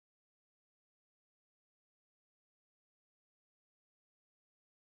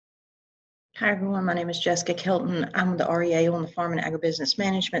Hi everyone, my name is Jessica Kelton. I'm the REA on the Farm and Agribusiness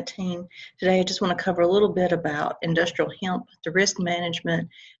Management team. Today I just want to cover a little bit about industrial hemp, the risk management,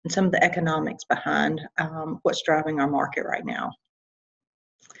 and some of the economics behind what's driving our market right now.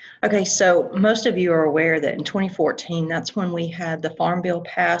 Okay, so most of you are aware that in 2014, that's when we had the Farm Bill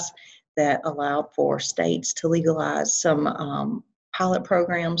pass that allowed for states to legalize some pilot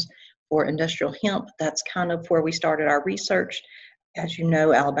programs for industrial hemp. That's kind of where we started our research. As you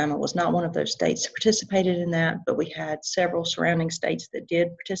know, Alabama was not one of those states that participated in that, but we had several surrounding states that did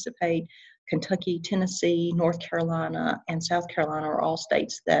participate. Kentucky, Tennessee, North Carolina, and South Carolina are all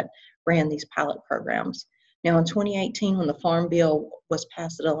states that ran these pilot programs. Now in 2018, when the Farm Bill was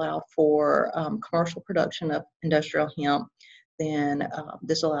passed that allowed for commercial production of industrial hemp, then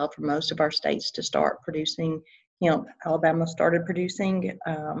this allowed for most of our states to start producing hemp. Alabama started producing.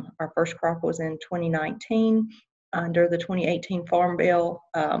 Our first crop was in 2019 under the 2018 Farm Bill,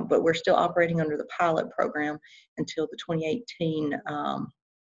 but we're still operating under the pilot program until the 2018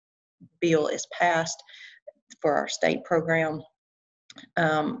 bill is passed for our state program.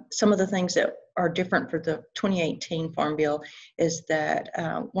 Some of the things that are different for the 2018 Farm Bill is that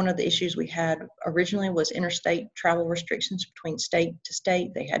one of the issues we had originally was interstate travel restrictions between state to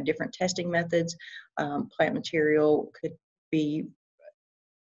state. They had different testing methods. Plant material could be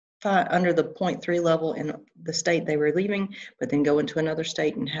under the 0.3 level in the state they were leaving, but then go into another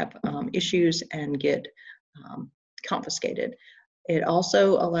state and have issues and get confiscated. It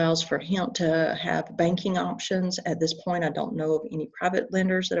also allows for hemp to have banking options. At this point, I don't know of any private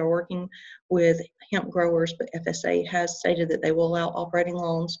lenders that are working with hemp growers, but FSA has stated that they will allow operating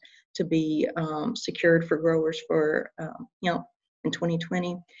loans to be secured for growers for hemp in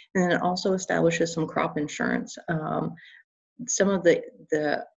 2020. And then it also establishes some crop insurance. Some of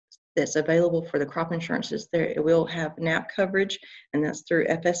the that's available for the crop insurance is there. It will have NAP coverage, and that's through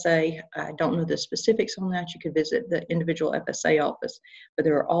FSA. I don't know the specifics on that. You could visit the individual FSA office, but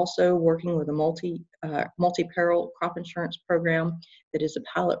they're also working with a multi-peril crop insurance program that is a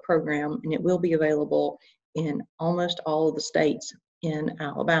pilot program, and it will be available in almost all of the states in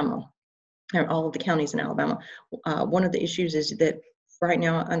Alabama, and all of the counties in Alabama. One of the issues is that right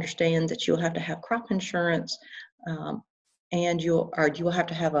now I understand that you'll have to have crop insurance and you will have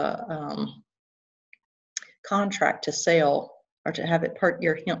to have a contract to sell or to have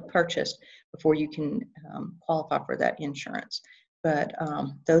your hemp purchased before you can qualify for that insurance. But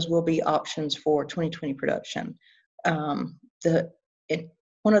those will be options for 2020 production. One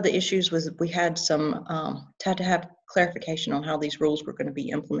of the issues was we had had to have clarification on how these rules were going to be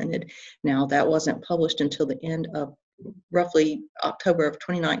implemented. Now that wasn't published until the end of roughly October of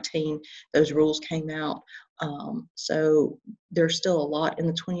 2019. Those rules came out. So there's still a lot in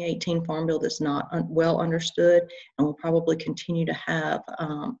the 2018 Farm Bill that's not well understood, and we'll probably continue to have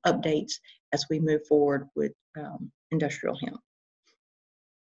updates as we move forward with industrial hemp.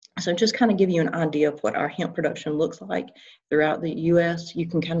 So just kind of give you an idea of what our hemp production looks like throughout the U.S. You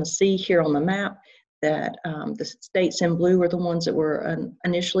can kind of see here on the map that the states in blue are the ones that were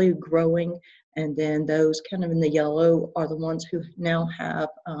initially growing, and then those kind of in the yellow are the ones who now have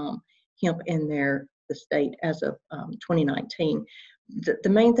hemp in the state as of 2019. The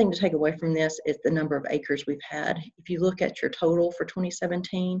main thing to take away from this is the number of acres we've had. If you look at your total for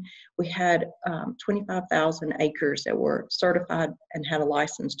 2017, we had 25,000 acres that were certified and had a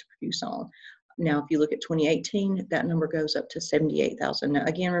license to produce on. Now, if you look at 2018, that number goes up to 78,000. Now,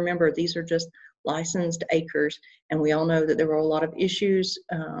 again, remember, these are just licensed acres, and we all know that there were a lot of issues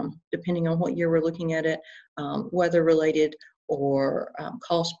depending on what year we're looking at it, weather related or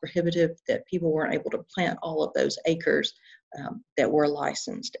cost prohibitive, that people weren't able to plant all of those acres that were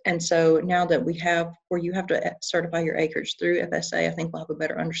licensed. And so now that we have where you have to certify your acreage through FSA, I think we'll have a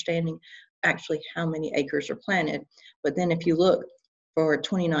better understanding actually how many acres are planted. But then if you look for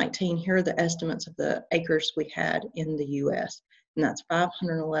 2019, here are the estimates of the acres we had in the U.S., and that's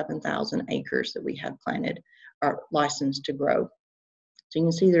 511,000 acres that we had planted or licensed to grow. So you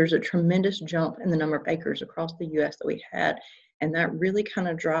can see there's a tremendous jump in the number of acres across the U.S. that we had, and that really kind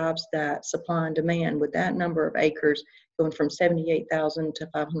of drives that supply and demand. With that number of acres going from 78,000 to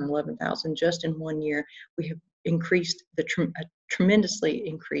 511,000 just in 1 year, we have increased tremendously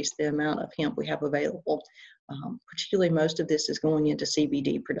increased the amount of hemp we have available. Particularly most of this is going into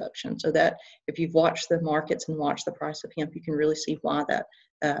CBD production. So that if you've watched the markets and watched the price of hemp, you can really see why that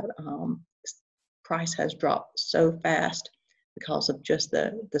price has dropped so fast, because of just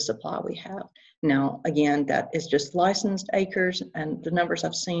the supply we have. Now, again, that is just licensed acres, and the numbers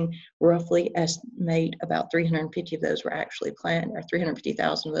I've seen roughly estimate about 350 of those were actually planted, or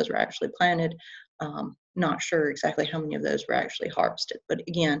 350,000 of those were actually planted. Not sure exactly how many of those were actually harvested, but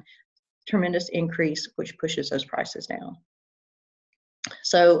again, tremendous increase, which pushes those prices down.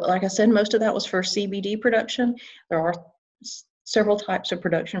 So like I said, most of that was for CBD production. There are several types of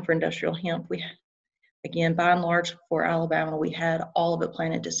production for industrial hemp. Again, by and large, for Alabama, we had all of it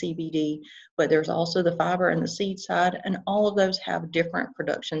planted to CBD, but there's also the fiber and the seed side, and all of those have different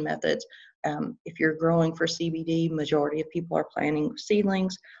production methods. If you're growing for CBD, majority of people are planting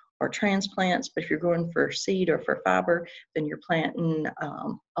seedlings or transplants, but if you're growing for seed or for fiber, then you're planting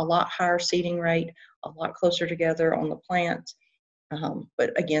a lot higher seeding rate, a lot closer together on the plants.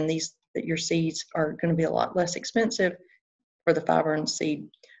 But again, your seeds are going to be a lot less expensive for the fiber and seed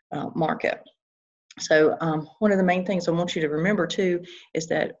market. So one of the main things I want you to remember too is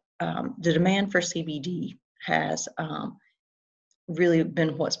that the demand for CBD has really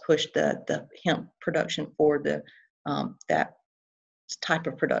been what's pushed the hemp production for that type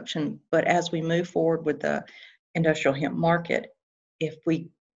of production. But as we move forward with the industrial hemp market, if we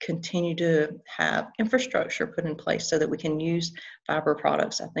continue to have infrastructure put in place so that we can use fiber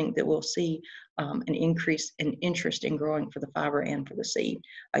products, I think that we'll see an increase in interest in growing for the fiber and for the seed.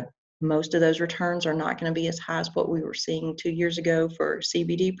 Most of those returns are not going to be as high as what we were seeing 2 years ago for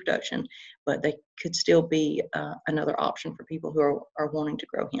CBD production, but they could still be another option for people who are wanting to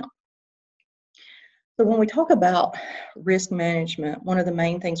grow hemp. So when we talk about risk management, one of the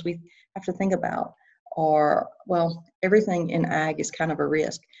main things we have to think about are, well, everything in ag is kind of a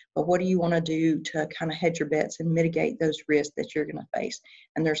risk, but what do you want to do to kind of hedge your bets and mitigate those risks that you're going to face?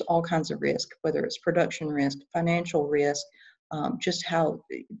 And there's all kinds of risk, whether it's production risk, financial risk, just how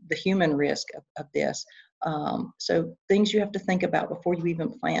the human risk of this. So things you have to think about before you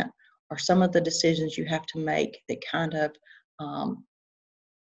even plant are some of the decisions you have to make that kind of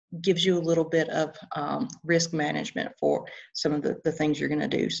gives you a little bit of risk management for some of the things you're going to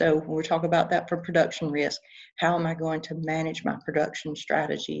do. So when we talk about that for production risk, how am I going to manage my production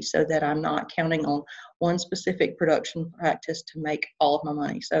strategy so that I'm not counting on one specific production practice to make all of my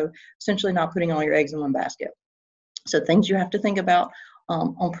money? So essentially not putting all your eggs in one basket. So things you have to think about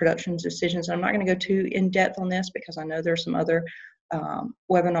on production decisions. I'm not going to go too in depth on this because I know there's some other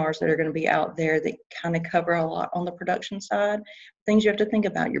webinars that are going to be out there that kind of cover a lot on the production side. Things you have to think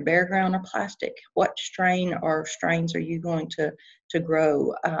about: your bare ground or plastic. What strain or strains are you going to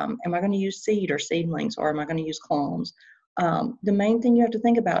grow? Am I going to use seed or seedlings, or am I going to use clones? The main thing you have to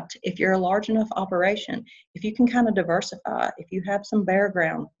think about, if you're a large enough operation, if you can kind of diversify, if you have some bare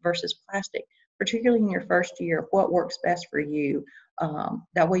ground versus plastic, particularly in your first year, what works best for you.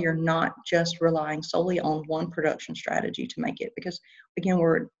 That way you're not just relying solely on one production strategy to make it, because again,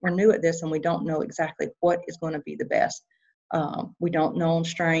 we're new at this and we don't know exactly what is going to be the best. We don't know on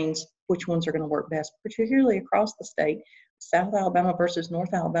strains which ones are going to work best, particularly across the state. South Alabama versus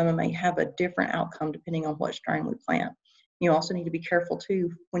North Alabama may have a different outcome depending on what strain we plant. You also need to be careful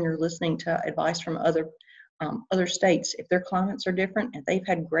too when you're listening to advice from other states. If their climates are different, if they've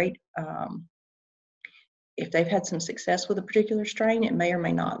had if they've had some success with a particular strain, it may or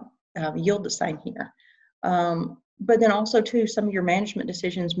may not yield the same here. But then also too, some of your management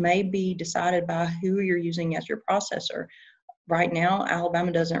decisions may be decided by who you're using as your processor. Right now,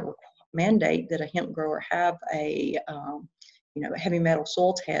 Alabama doesn't mandate that a hemp grower have a heavy metal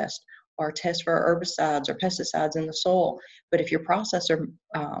soil test or test for herbicides or pesticides in the soil. But if your processor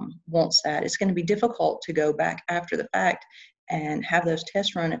wants that, it's going to be difficult to go back after the fact and have those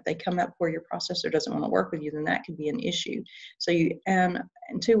tests run. If they come up where your processor doesn't want to work with you, then that could be an issue. So and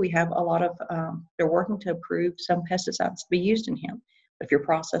two, we have a lot of, they're working to approve some pesticides to be used in hemp. But if your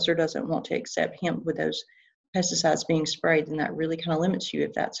processor doesn't want to accept hemp with those pesticides being sprayed, then that really kind of limits you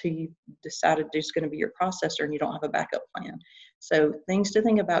if that's who you decided is going to be your processor and you don't have a backup plan. So things to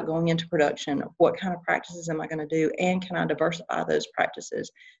think about going into production: what kind of practices am I going to do, and can I diversify those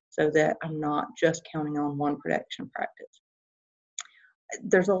practices so that I'm not just counting on one production practice.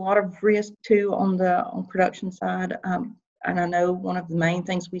 There's a lot of risk too on production side, and I know one of the main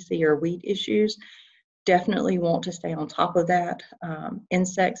things we see are weed issues. Definitely want to stay on top of that.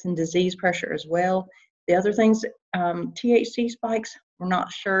 Insects and disease pressure as well. The other things, THC spikes, we're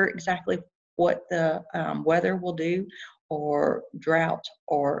not sure exactly what the weather will do, or drought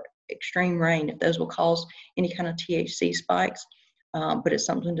or extreme rain, if those will cause any kind of THC spikes. But it's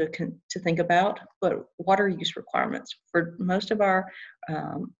something to think about. But water use requirements. For most of our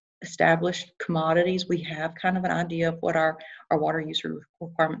established commodities, we have kind of an idea of what our water use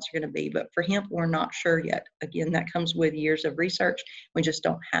requirements are going to be. But for hemp, we're not sure yet. Again, that comes with years of research. We just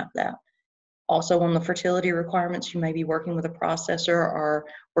don't have that. Also, on the fertility requirements, you may be working with a processor or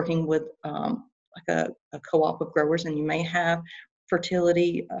working with like a co-op of growers, and you may have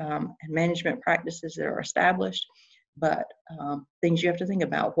fertility and management practices that are established. But things you have to think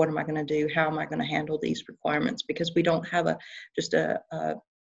about: what am I going to do? How am I going to handle these requirements? Because we don't have just a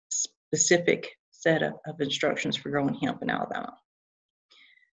specific set of instructions for growing hemp in Alabama.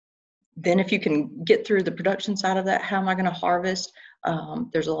 Then if you can get through the production side of that, how am I going to harvest?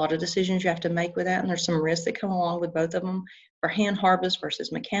 There's a lot of decisions you have to make with that, and there's some risks that come along with both of them. For hand harvest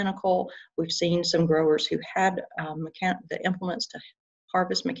versus mechanical, we've seen some growers who had the implements to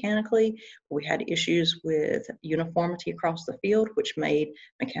harvest mechanically. We had issues with uniformity across the field, which made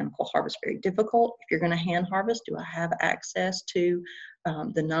mechanical harvest very difficult. If you're going to hand harvest, do I have access to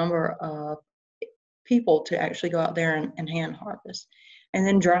the number of people to actually go out there and hand harvest? And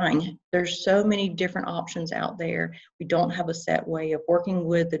then drying. There's so many different options out there. We don't have a set way of working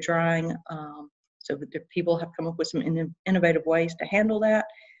with the drying. So the people have come up with some innovative ways to handle that.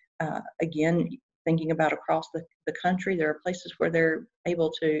 Again, thinking about across the country, there are places where they're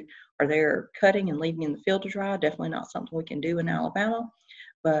able to, or they're cutting and leaving in the field to dry. Definitely not something we can do in Alabama.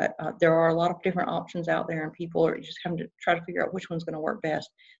 But there are a lot of different options out there, and people are just having to try to figure out which one's going to work best.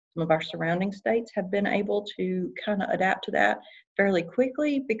 Some of our surrounding states have been able to kind of adapt to that fairly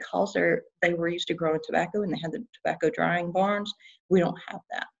quickly because they were used to growing tobacco and they had the tobacco drying barns. We don't have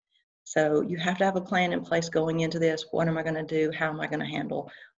that. So you have to have a plan in place going into this. What am I going to do? How am I going to handle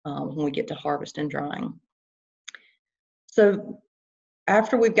when we get to harvest and drying? So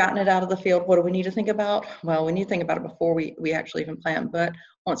after we've gotten it out of the field, what do we need to think about? Well, we need to think about it before we actually even plant. But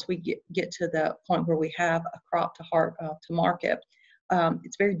once we get to the point where we have a crop to market,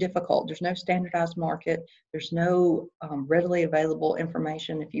 it's very difficult. There's no standardized market. There's no readily available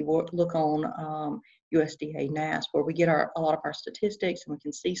information. If you look on USDA NASS, where we get a lot of our statistics and we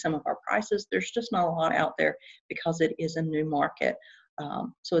can see some of our prices, there's just not a lot out there because it is a new market.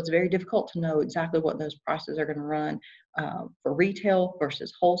 So it's very difficult to know exactly what those prices are going to run for retail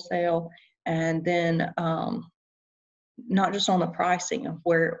versus wholesale. And then not just on the pricing of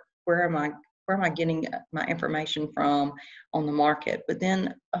where am I getting my information from on the market, but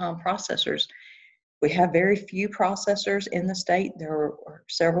then processors. We have very few processors in the state. There are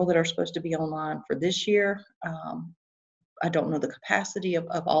several that are supposed to be online for this year. I don't know the capacity of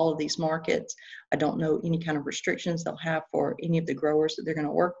all of these markets. I don't know any kind of restrictions they'll have for any of the growers that they're going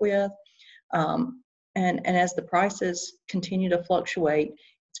to work with. And as the prices continue to fluctuate,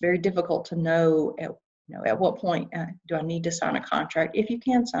 it's very difficult to know at what point do I need to sign a contract, if you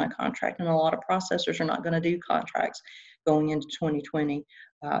can sign a contract. And a lot of processors are not going to do contracts going into 2020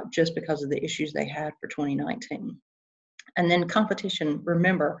 just because of the issues they had for 2019. And then competition.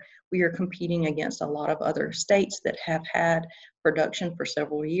 Remember, we are competing against a lot of other states that have had production for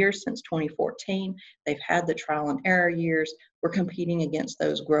several years since 2014. They've had the trial and error years. We're competing against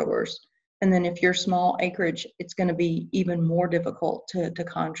those growers. And then if you're small acreage, it's going to be even more difficult to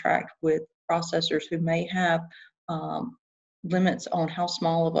contract with processors who may have limits on how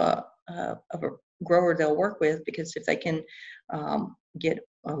small of a grower they'll work with, because if they can get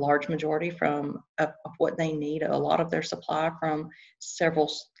a large majority of what they need, a lot of their supply from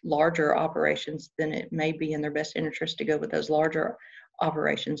several larger operations, then it may be in their best interest to go with those larger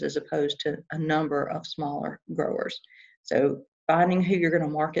operations as opposed to a number of smaller growers. So finding who you're going to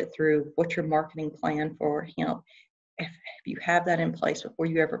market through, what's your marketing plan for hemp, if you have that in place before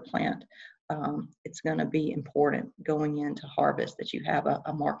you ever plant, it's going to be important going into harvest that you have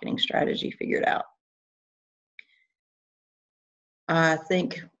a marketing strategy figured out. I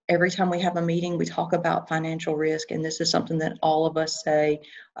think every time we have a meeting, we talk about financial risk, and this is something that all of us say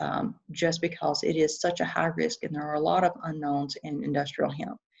just because it is such a high risk and there are a lot of unknowns in industrial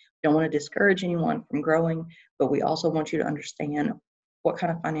hemp. We don't want to discourage anyone from growing, but we also want you to understand what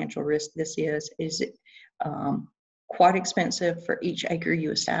kind of financial risk this is. Is it quite expensive for each acre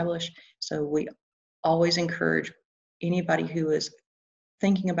you establish? So we always encourage anybody who is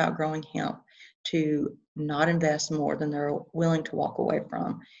thinking about growing hemp to not invest more than they're willing to walk away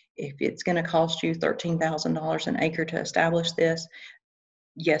from. If it's going to cost you $13,000 an acre to establish this,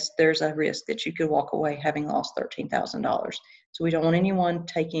 yes, there's a risk that you could walk away having lost $13,000. So we don't want anyone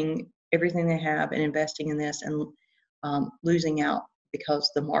taking everything they have and investing in this and losing out because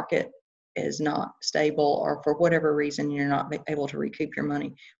the market is not stable or for whatever reason you're not able to recoup your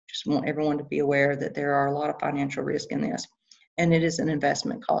money. Just want everyone to be aware that there are a lot of financial risk in this. And it is an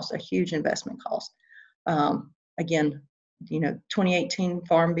investment cost, a huge investment cost. Again, 2018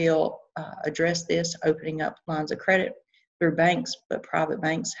 Farm Bill addressed this, opening up lines of credit through banks, but private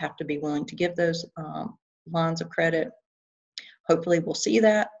banks have to be willing to give those lines of credit. Hopefully we'll see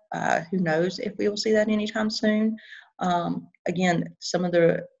that. Who knows if we will see that anytime soon. Again, some of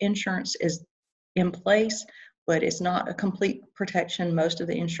the insurance is in place, but it's not a complete protection. Most of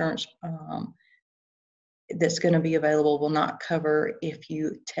the insurance that's going to be available will not cover if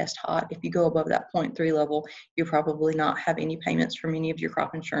you test hot. If you go above that 0.3 level, you probably not have any payments from any of your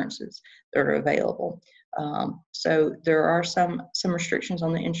crop insurances that are available. So there are some restrictions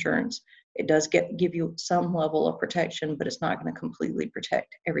on the insurance. It does give you some level of protection, but it's not going to completely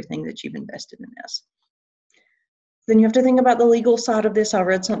protect everything that you've invested in this. Then you have to think about the legal side of this. I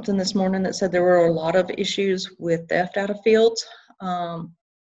read something this morning that said there were a lot of issues with theft out of fields.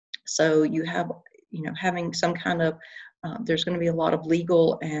 So you have, having some kind of, there's going to be a lot of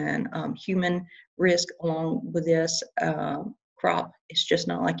legal and human risk along with this crop. It's just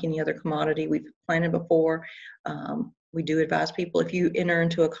not like any other commodity we've planted before. We do advise people, if you enter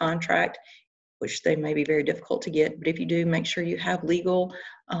into a contract, which they may be very difficult to get, but if you do, make sure you have legal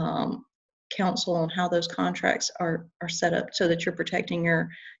counsel on how those contracts are set up so that you're protecting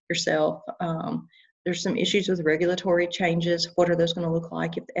yourself. There's some issues with regulatory changes. What are those going to look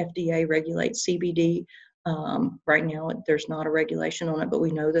like if the FDA regulates CBD? Right now, there's not a regulation on it, but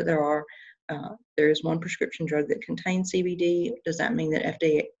we know that there is one prescription drug that contains CBD. Does that mean that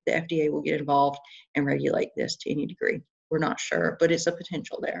the FDA will get involved and regulate this to any degree? We're not sure, but it's a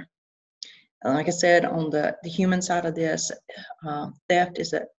potential there. Like I said, on the human side of this, theft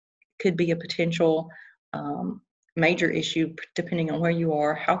could be a potential major issue depending on where you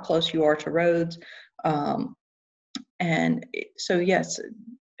are, how close you are to roads. And so, yes,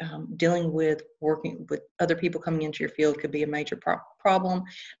 dealing with working with other people coming into your field could be a major problem.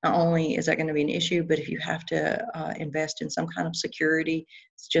 Not only is that going to be an issue, but if you have to invest in some kind of security,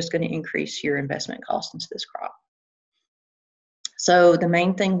 it's just going to increase your investment cost into this crop. So the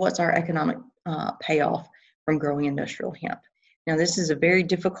main thing, what's our economic payoff from growing industrial hemp? Now, this is a very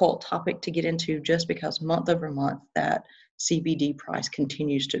difficult topic to get into just because month over month that CBD price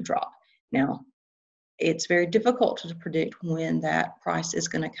continues to drop. Now, it's very difficult to predict when that price is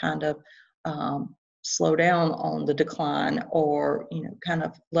going to kind of slow down on the decline or, kind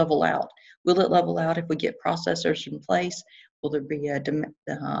of level out. Will it level out if we get processors in place? Will there be a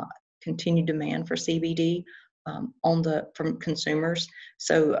continued demand for CBD from consumers?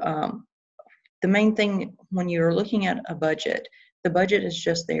 So the main thing when you're looking at a budget, the budget is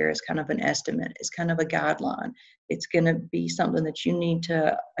just there as kind of an estimate. It's kind of a guideline. It's going to be something that you need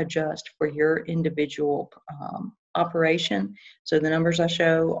to adjust for your individual operation. So the numbers I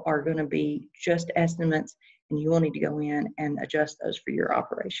show are going to be just estimates, and you will need to go in and adjust those for your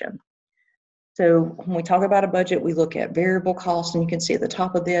operation. So when we talk about a budget, we look at variable costs, and you can see at the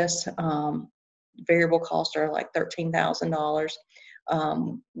top of this, variable costs are like $13,000.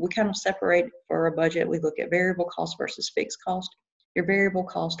 We kind of separate for a budget. We look at variable cost versus fixed cost. Your variable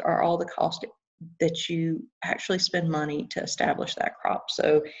cost are all the costs that you actually spend money to establish that crop.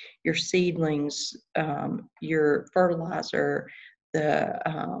 So your seedlings, your fertilizer,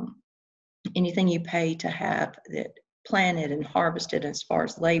 anything you pay to have that planted and harvested as far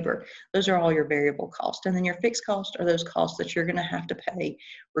as labor, those are all your variable costs. And then your fixed costs are those costs that you're going to have to pay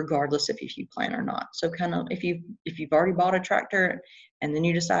regardless if you plant or not. So kind of if you've already bought a tractor and then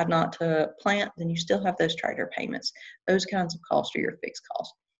you decide not to plant, then you still have those tractor payments. Those kinds of costs are your fixed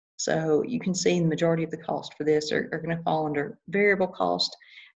costs. So you can see the majority of the cost for this are going to fall under variable cost.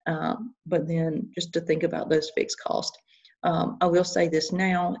 But then just to think about those fixed costs. I will say this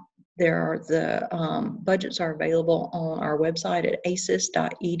now, the budgets are available on our website at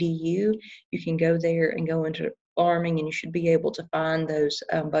aces.edu. You can go there and go into farming, and you should be able to find those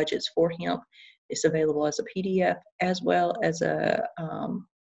budgets for hemp. It's available as a PDF as well as a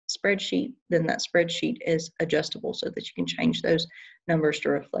spreadsheet. Then that spreadsheet is adjustable so that you can change those numbers to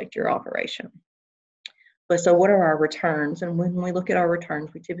reflect your operation. But so what are our returns? And when we look at our returns,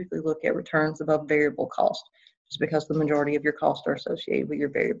 we typically look at returns above variable cost, just because the majority of your costs are associated with your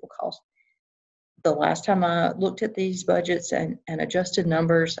variable cost. The last time I looked at these budgets and adjusted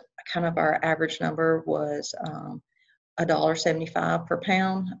numbers, kind of our average number was $1.75 per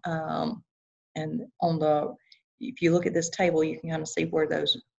pound. And if you look at this table, you can kind of see where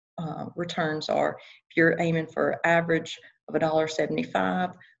those returns are. If you're aiming for average of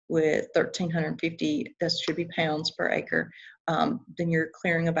 $1.75 with 1,350, that should be pounds per acre, then you're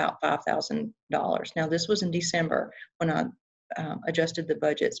clearing about $5,000. Now, this was in December when I adjusted the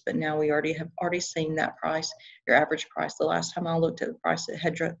budgets, but now we have already seen that price. Your average price, the last time I looked at the price, it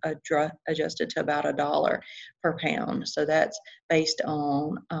had adjusted to about $1 per pound. So that's based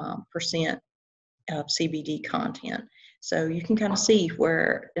on percent of CBD content. So you can kind of see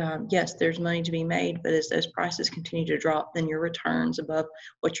where, yes, there's money to be made, but as those prices continue to drop, then your returns above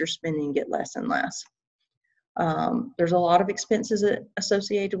what you're spending get less and less. There's a lot of expenses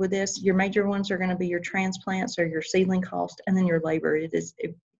associated with this. Your major ones are going to be your transplants or your seedling cost, and then your labor. It is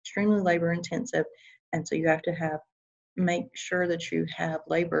extremely labor intensive And so you have to make sure that you have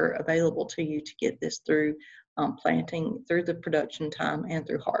labor available to you to get this through planting, through the production time, and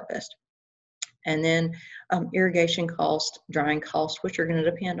through harvest. And then irrigation cost, drying cost, which are going to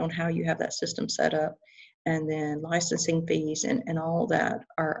depend on how you have that system set up. And then licensing fees and all that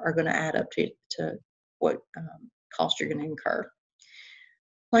are going to add up to what cost you're going to incur.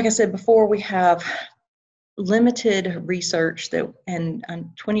 Like I said before, we have limited research and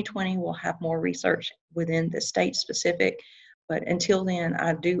 2020 we'll have more research within the state specific, but until then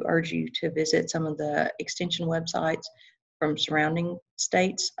I do urge you to visit some of the extension websites from surrounding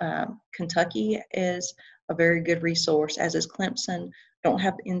states. Kentucky is a very good resource, as is Clemson. Don't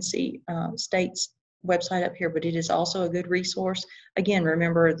have the NC State's website up here, but it is also a good resource. Again,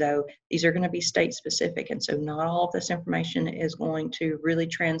 remember though, these are going to be state specific, and so not all of this information is going to really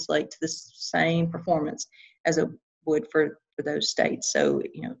translate to the same performance as it would for those states. So,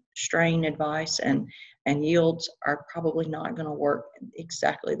 strain advice and yields are probably not going to work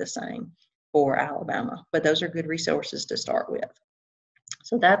exactly the same for Alabama, but those are good resources to start with.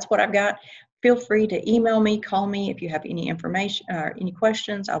 So that's what I've got. Feel free to email me, call me if you have any information or any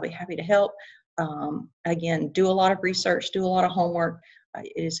questions. I'll be happy to help. Again, do a lot of research, do a lot of homework.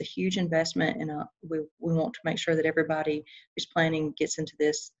 It is a huge investment, and we want to make sure that everybody who's planning gets into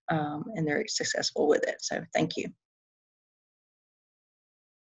this and they're successful with it. So thank you.